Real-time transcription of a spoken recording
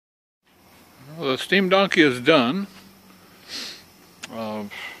the steam donkey is done.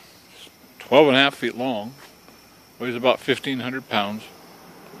 12.5 feet long, weighs about 1,500 pounds.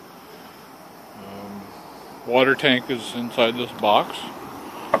 Water tank is inside this box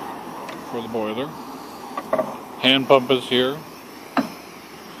for the boiler. Hand pump is here.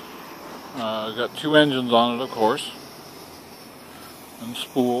 Got 2 engines on it, of course, and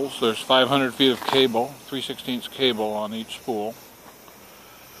spools. There's 500 feet of cable, 3/16 cable on each spool.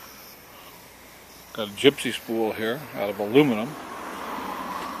 Got a gypsy spool here out of aluminum.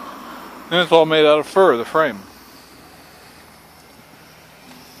 And it's all made out of fur, the frame.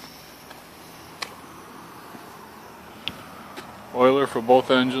 Oiler for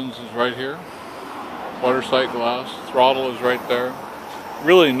both engines is right here. Water sight glass. Throttle is right there.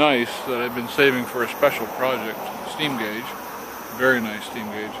 Really nice that I've been saving for a special project. Steam gauge. Very nice steam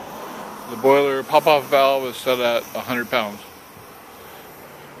gauge. The boiler pop-off valve is set at 100 pounds.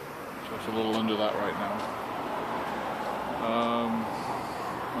 So it's a little under that right now.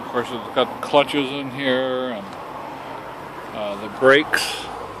 Of course, it's got the clutches in here and the brakes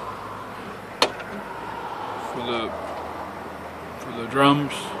for the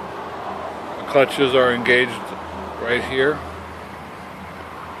drums. The clutches are engaged right here.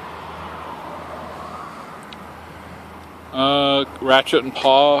 Ratchet and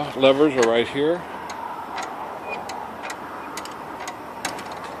paw levers are right here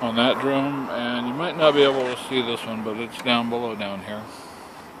on that drum, and you might not be able to see this one, but it's down below down here.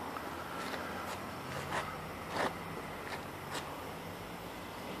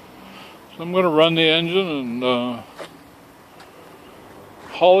 So I'm going to run the engine and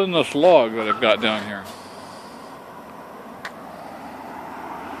haul in this log that I've got down here.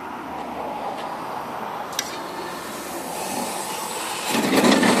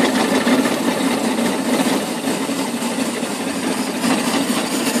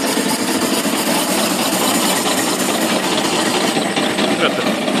 Got the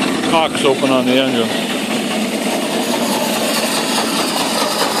cocks open on the engine.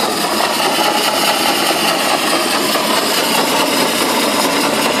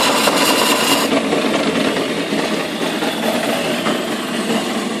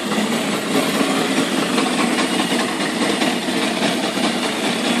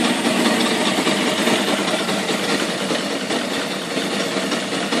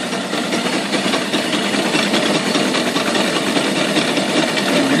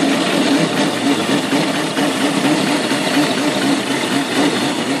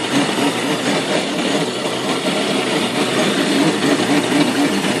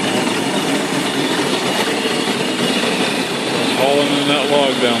 In that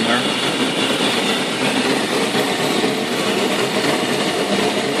log down there.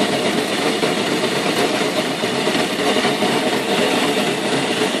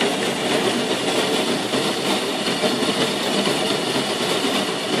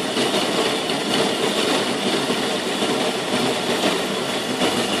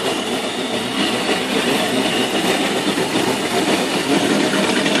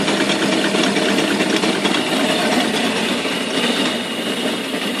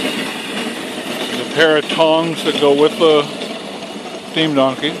 Pair of tongs that go with the steam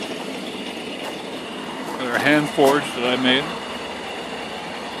donkey that are hand forged that I made.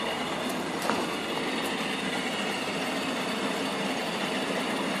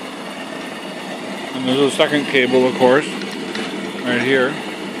 And there's a second cable, of course, right here.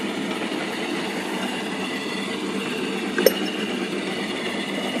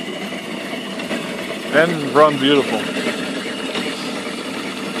 And run beautiful.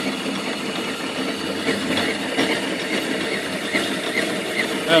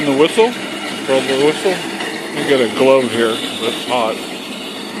 And the whistle, throw the whistle. You get a glove here, but it's hot. The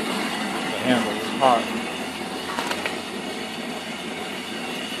handle is hot.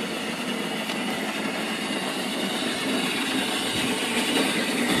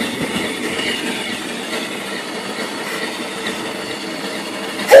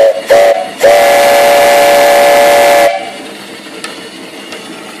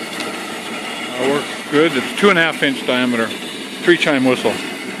 That works good. It's 2.5 inch diameter, 3-chime whistle.